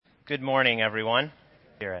Good morning, everyone.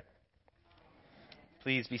 Hear it.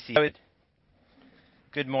 Please be seated.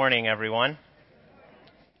 Good morning, everyone.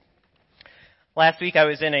 Last week I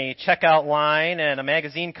was in a checkout line and a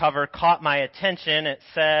magazine cover caught my attention. It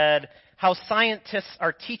said, "How scientists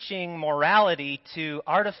are teaching morality to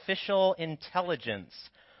artificial intelligence."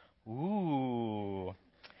 Ooh.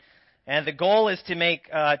 And the goal is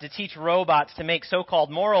to teach robots to make so-called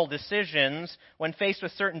moral decisions when faced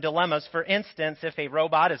with certain dilemmas. For instance, if a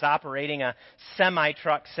robot is operating a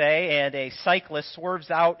semi-truck, say, and a cyclist swerves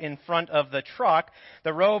out in front of the truck,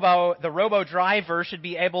 the robo driver should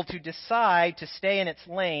be able to decide to stay in its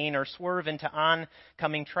lane or swerve into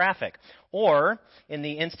oncoming traffic. Or, in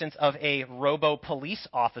the instance of a robo police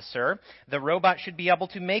officer, the robot should be able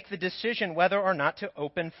to make the decision whether or not to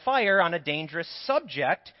open fire on a dangerous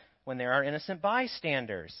subject when there are innocent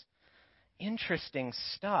bystanders. Interesting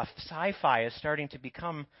stuff. Sci-fi is starting to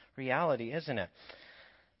become reality, isn't it?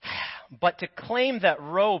 But to claim that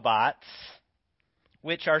robots,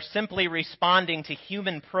 which are simply responding to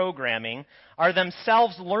human programming, are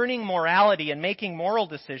themselves learning morality and making moral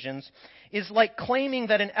decisions is like claiming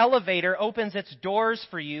that an elevator opens its doors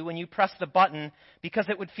for you when you press the button because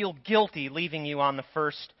it would feel guilty leaving you on the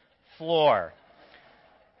first floor.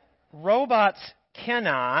 Robots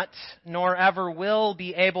cannot, nor ever will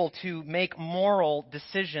be able to make moral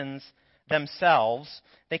decisions themselves.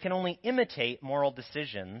 They can only imitate moral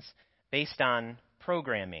decisions based on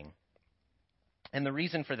programming. And the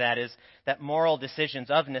reason for that is that moral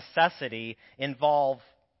decisions of necessity involve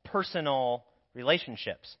personal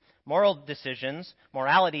relationships.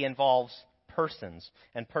 Morality involves persons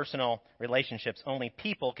and personal relationships. Only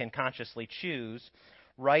people can consciously choose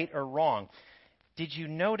right or wrong. Did you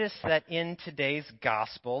notice that in today's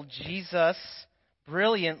gospel, Jesus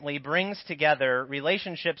brilliantly brings together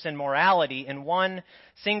relationships and morality in one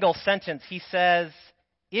single sentence? He says,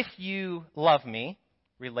 "If you love me,"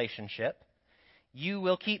 relationship, "you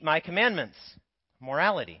will keep my commandments,"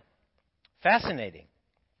 morality. Fascinating.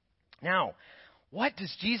 Now, what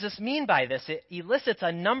does Jesus mean by this? It elicits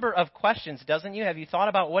a number of questions, doesn't you? Have you thought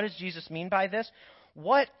about what does Jesus mean by this?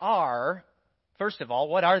 First of all,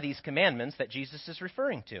 what are these commandments that Jesus is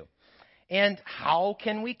referring to? And how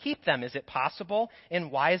can we keep them? Is it possible? And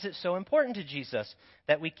why is it so important to Jesus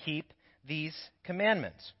that we keep these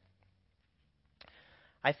commandments?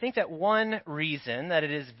 I think that one reason that it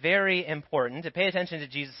is very important to pay attention to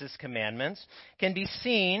Jesus' commandments can be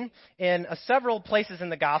seen in several places in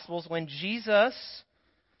the Gospels when Jesus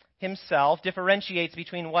himself differentiates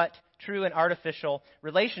between what true and artificial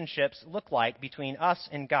relationships look like between us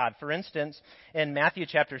and God. For instance, in Matthew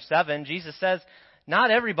chapter 7, Jesus says, "Not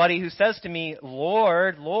everybody who says to me,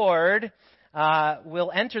 'Lord, Lord,'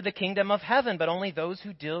 will enter the kingdom of heaven, but only those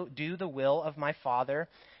who do the will of my Father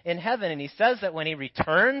in heaven." And he says that when he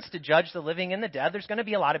returns to judge the living and the dead, there's going to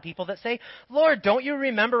be a lot of people that say, "Lord, don't you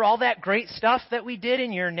remember all that great stuff that we did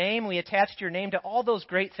in your name? We attached your name to all those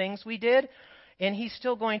great things we did." And he's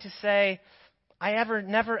still going to say, "I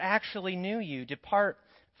never actually knew you. Depart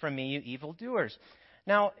from me, you evildoers."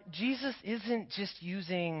 Now, Jesus isn't just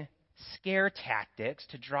using scare tactics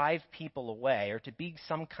to drive people away or to be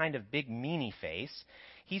some kind of big meanie face.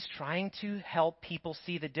 He's trying to help people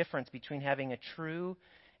see the difference between having a true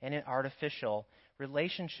and an artificial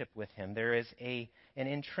relationship with him. There is an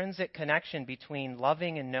intrinsic connection between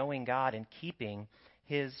loving and knowing God and keeping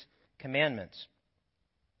his commandments.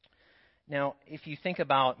 Now, if you think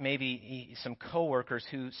about maybe some coworkers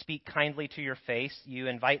who speak kindly to your face, you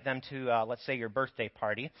invite them to, let's say, your birthday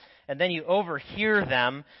party, and then you overhear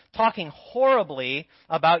them talking horribly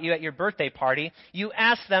about you at your birthday party, you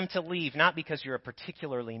ask them to leave, not because you're a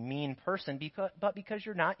particularly mean person, but because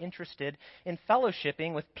you're not interested in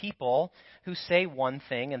fellowshipping with people who say one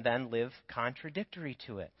thing and then live contradictory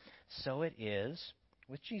to it. So it is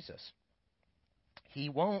with Jesus. He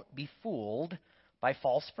won't be fooled by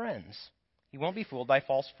false friends. He won't be fooled by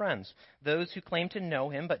false friends, those who claim to know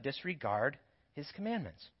him but disregard his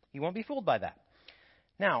commandments. He won't be fooled by that.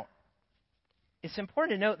 Now, it's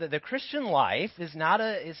important to note that the Christian life is not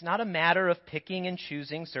a matter of picking and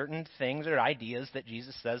choosing certain things or ideas that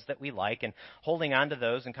Jesus says that we like and holding on to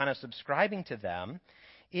those and kind of subscribing to them.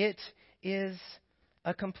 It is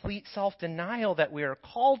a complete self-denial that we are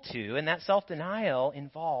called to, and that self-denial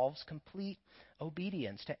involves complete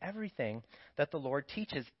obedience to everything that the Lord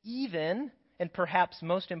teaches, even, and perhaps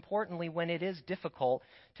most importantly, when it is difficult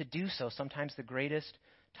to do so. Sometimes the greatest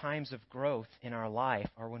times of growth in our life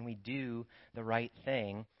are when we do the right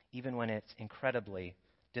thing, even when it's incredibly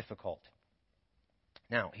difficult.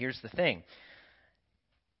 Now, here's the thing.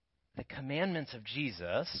 The commandments of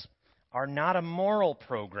Jesus are not a moral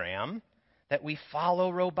program that we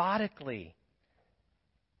follow robotically.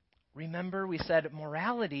 Remember, we said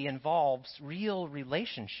morality involves real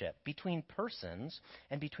relationship between persons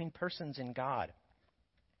and between persons and God.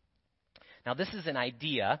 Now, this is an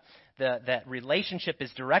idea that relationship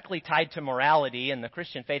is directly tied to morality in the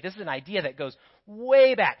Christian faith. This is an idea that goes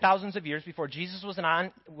way back, thousands of years before Jesus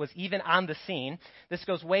was even on the scene. This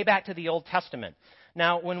goes way back to the Old Testament.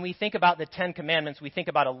 Now, when we think about the Ten Commandments, we think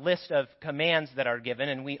about a list of commands that are given,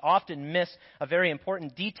 and we often miss a very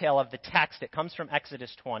important detail of the text. It comes from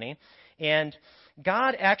Exodus 20. And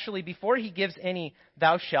God actually, before he gives any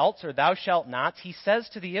thou shalts or thou shalt nots, he says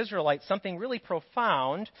to the Israelites something really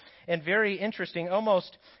profound and very interesting,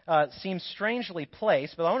 almost seems strangely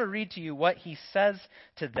placed. But I want to read to you what he says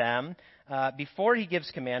to them before he gives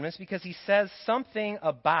commandments, because he says something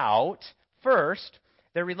about, first,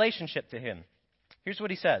 their relationship to him. Here's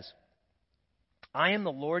what he says. I am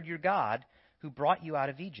the Lord your God who brought you out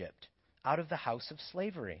of Egypt, out of the house of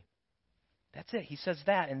slavery. That's it. He says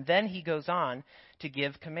that, and then he goes on to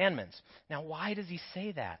give commandments. Now, why does he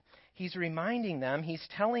say that? He's reminding them, he's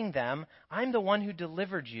telling them, I'm the one who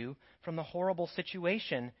delivered you from the horrible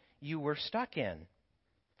situation you were stuck in.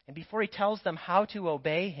 And before he tells them how to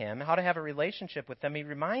obey him, how to have a relationship with them, he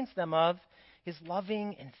reminds them of his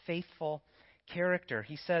loving and faithful character.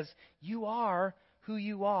 He says, you are who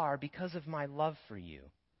you are because of my love for you.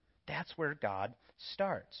 That's where God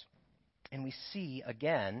starts. And we see,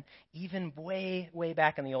 again, even way, way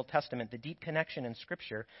back in the Old Testament, the deep connection in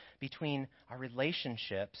Scripture between our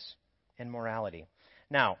relationships and morality.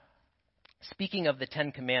 Now, speaking of the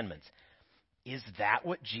Ten Commandments, is that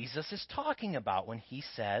what Jesus is talking about when he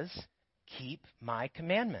says, keep my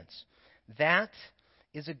commandments? That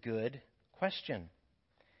is a good question.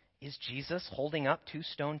 Is Jesus holding up 2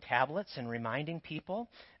 stone tablets and reminding people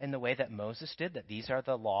in the way that Moses did that these are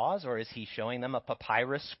the laws? Or is he showing them a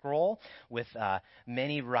papyrus scroll with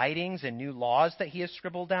many writings and new laws that he has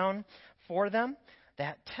scribbled down for them?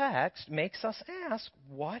 That text makes us ask,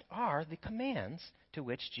 what are the commands to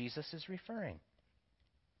which Jesus is referring?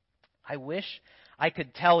 I wish I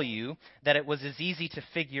could tell you that it was as easy to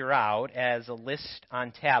figure out as a list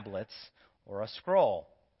on tablets or a scroll.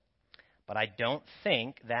 But I don't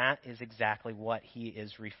think that is exactly what he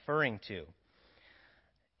is referring to.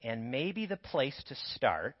 And maybe the place to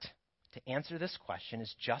start to answer this question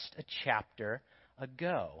is just a chapter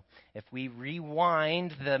ago. If we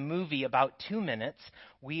rewind the movie about 2 minutes,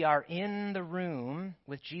 we are in the room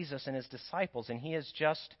with Jesus and his disciples, and he has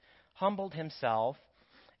just humbled himself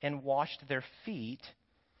and washed their feet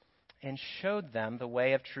and showed them the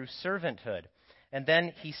way of true servanthood. And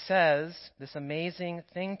then he says this amazing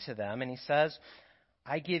thing to them, and he says,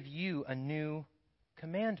 I give you a new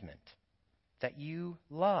commandment, that you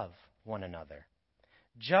love one another.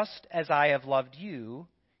 Just as I have loved you,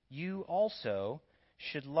 you also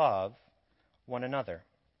should love one another.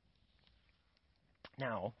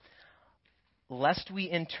 Now, lest we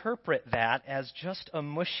interpret that as just a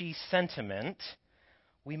mushy sentiment,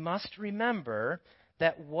 we must remember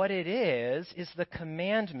that what it is the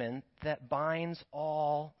commandment that binds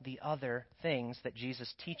all the other things that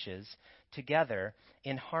Jesus teaches together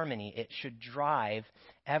in harmony. It should drive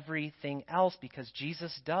everything else, because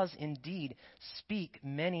Jesus does indeed speak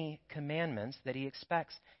many commandments that he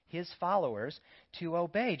expects his followers to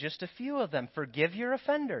obey. Just a few of them. Forgive your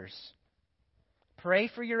offenders. Pray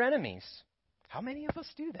for your enemies. How many of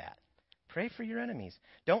us do that? Pray for your enemies.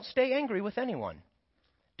 Don't stay angry with anyone.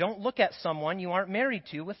 Don't look at someone you aren't married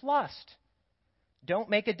to with lust. Don't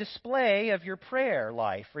make a display of your prayer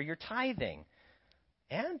life or your tithing.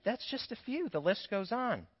 And that's just a few. The list goes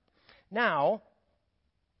on. Now,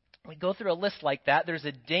 we go through a list like that. There's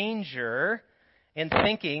a danger in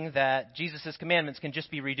thinking that Jesus' commandments can just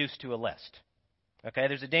be reduced to a list. Okay,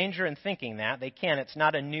 there's a danger in thinking that. They can. It's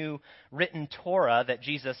not a new written Torah that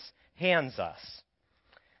Jesus hands us.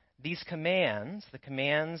 These commands, the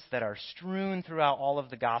commands that are strewn throughout all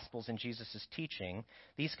of the Gospels in Jesus' teaching,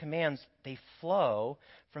 these commands, they flow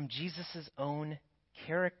from Jesus' own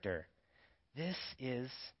character. This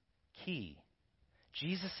is key.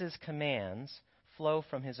 Jesus' commands flow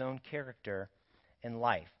from his own character and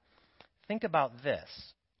life. Think about this.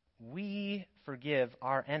 We forgive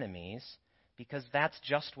our enemies because that's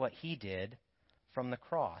just what he did from the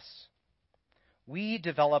cross. We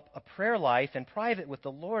develop a prayer life in private with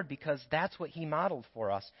the Lord because that's what he modeled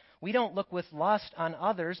for us. We don't look with lust on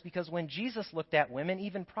others because when Jesus looked at women,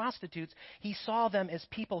 even prostitutes, he saw them as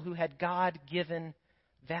people who had God-given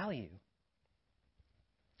value.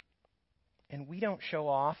 And we don't show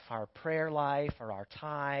off our prayer life or our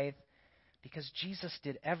tithe because Jesus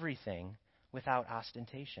did everything without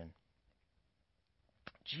ostentation.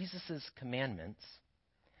 Jesus' commandments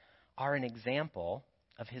are an example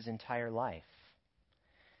of his entire life.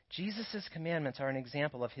 Jesus' commandments are an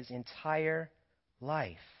example of his entire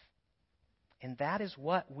life. And that is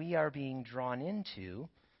what we are being drawn into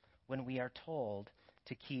when we are told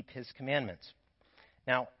to keep his commandments.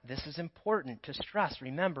 Now, this is important to stress.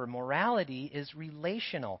 Remember, morality is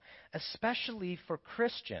relational, especially for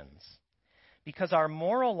Christians, because our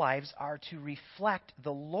moral lives are to reflect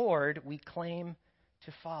the Lord we claim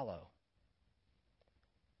to follow.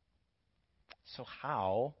 So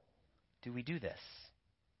how do we do this?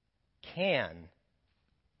 Can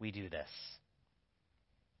we do this?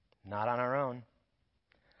 Not on our own.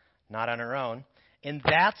 Not on our own. And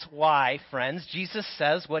that's why, friends, Jesus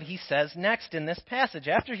says what he says next in this passage.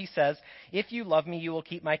 After he says, if you love me, you will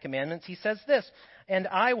keep my commandments, he says this, and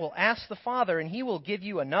I will ask the Father, and he will give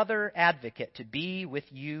you another advocate to be with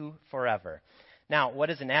you forever. Now,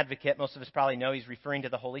 what is an advocate? Most of us probably know he's referring to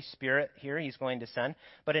the Holy Spirit here he's going to send.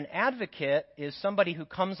 But an advocate is somebody who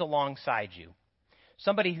comes alongside you,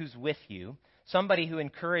 somebody who's with you, somebody who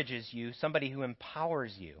encourages you, somebody who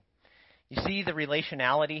empowers you. You see the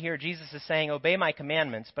relationality here? Jesus is saying, obey my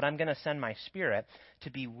commandments, but I'm going to send my Spirit to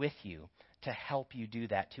be with you, to help you do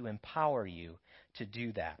that, to empower you to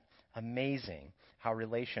do that. Amazing how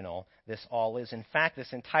relational this all is. In fact,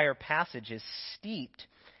 this entire passage is steeped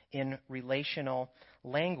in relational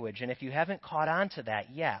language. And if you haven't caught on to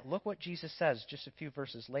that yet, look what Jesus says just a few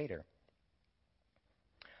verses later.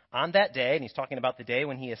 On that day, and he's talking about the day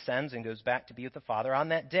when he ascends and goes back to be with the Father, on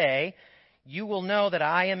that day, you will know that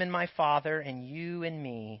I am in my Father, and you in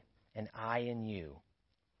me, and I in you.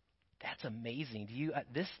 That's amazing.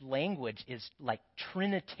 This language is like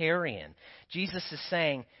Trinitarian. Jesus is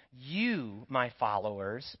saying, you, my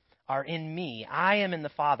followers, are in me. I am in the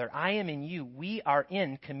Father. I am in you. We are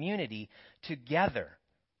in community together.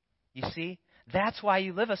 You see? That's why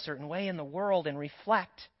you live a certain way in the world and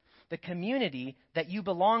reflect the community that you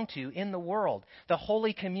belong to in the world, the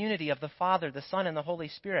holy community of the Father, the Son, and the Holy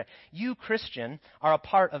Spirit. You, Christian, are a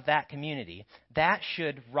part of that community. That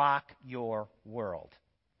should rock your world.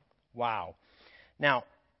 Wow. Now,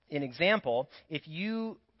 an example, if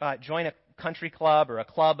you join a country club or a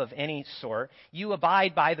club of any sort, you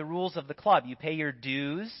abide by the rules of the club. You pay your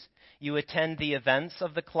dues. You attend the events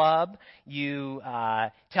of the club. You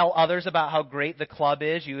tell others about how great the club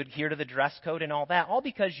is. You adhere to the dress code and all that, all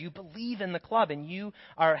because you believe in the club and you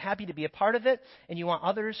are happy to be a part of it, and you want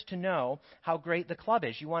others to know how great the club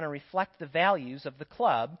is. You want to reflect the values of the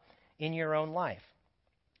club in your own life.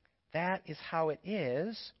 That is how it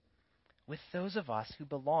is with those of us who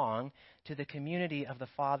belong to the community of the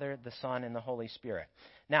Father, the Son, and the Holy Spirit.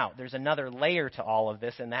 Now, there's another layer to all of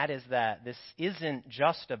this, and that is that this isn't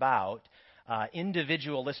just about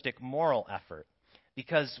individualistic moral effort,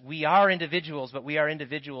 because we are individuals, but we are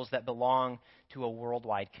individuals that belong to a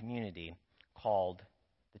worldwide community called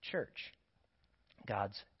the church,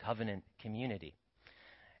 God's covenant community.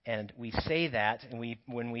 And we say that, and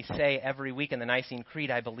when we say every week in the Nicene Creed,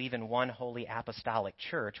 I believe in one holy apostolic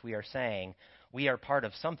church, we are saying we are part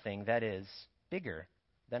of something that is bigger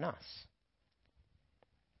than us.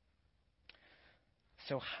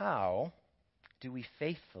 So how do we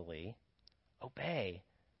faithfully obey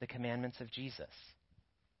the commandments of Jesus?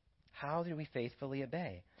 How do we faithfully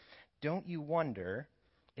obey? Don't you wonder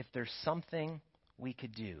if there's something we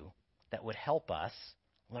could do that would help us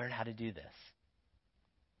learn how to do this?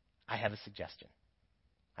 I have a suggestion.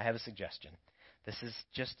 This is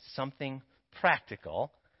just something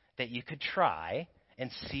practical that you could try and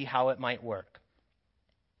see how it might work.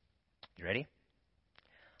 You ready?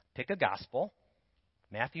 Pick a gospel,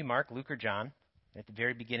 Matthew, Mark, Luke, or John, at the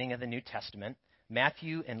very beginning of the New Testament.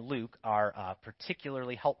 Matthew and Luke are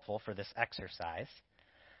particularly helpful for this exercise.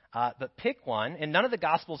 But pick one, and none of the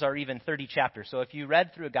Gospels are even 30 chapters. So if you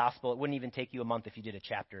read through a Gospel, it wouldn't even take you a month if you did a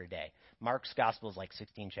chapter a day. Mark's Gospel is like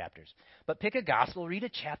 16 chapters. But pick a Gospel, read a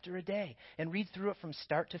chapter a day, and read through it from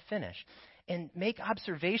start to finish. And make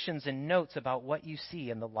observations and notes about what you see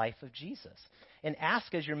in the life of Jesus. And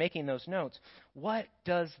ask as you're making those notes, what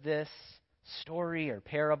does this story or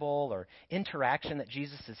parable or interaction that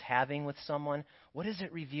Jesus is having with someone, what does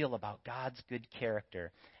it reveal about God's good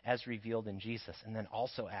character as revealed in Jesus? And then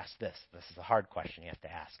also ask this. This is a hard question you have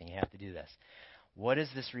to ask, and you have to do this. What does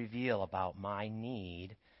this reveal about my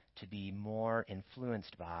need to be more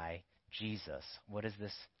influenced by Jesus? What does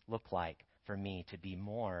this look like for me to be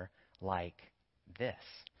more like this?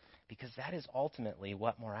 Because that is ultimately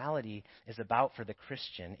what morality is about for the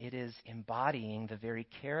Christian. It is embodying the very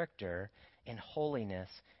character and holiness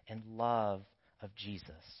and love of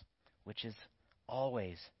Jesus, which is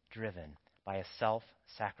always driven by a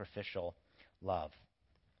self-sacrificial love.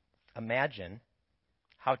 Imagine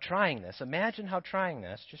how trying this,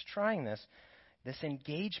 just trying this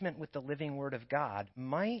engagement with the living Word of God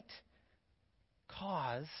might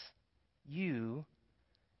cause you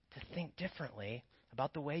to think differently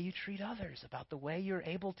about the way you treat others, about the way you're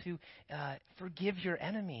able to forgive your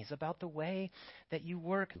enemies, about the way that you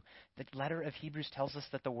work. The letter of Hebrews tells us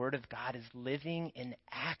that the Word of God is living and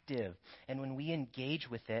active, and when we engage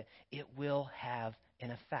with it, it will have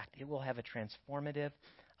an effect. It will have a transformative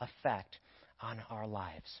effect on our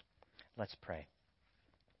lives. Let's pray.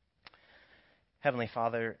 Heavenly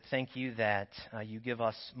Father, thank you that you give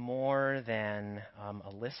us more than a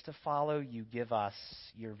list to follow. You give us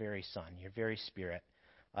your very Son, your very Spirit,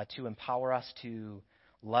 to empower us to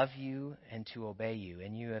love you and to obey you.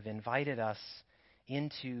 And you have invited us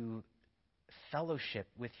into fellowship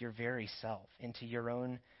with your very self, into your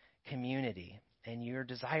own community. And your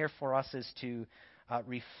desire for us is to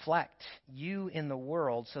reflect you in the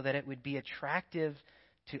world so that it would be attractive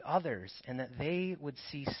to others and that they would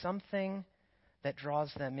see something that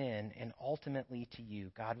draws them in and ultimately to you.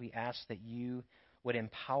 God, we ask that you would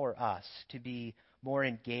empower us to be more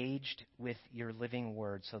engaged with your living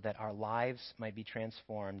word so that our lives might be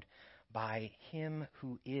transformed by him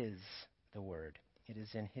who is the word. It is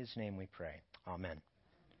in his name we pray. Amen.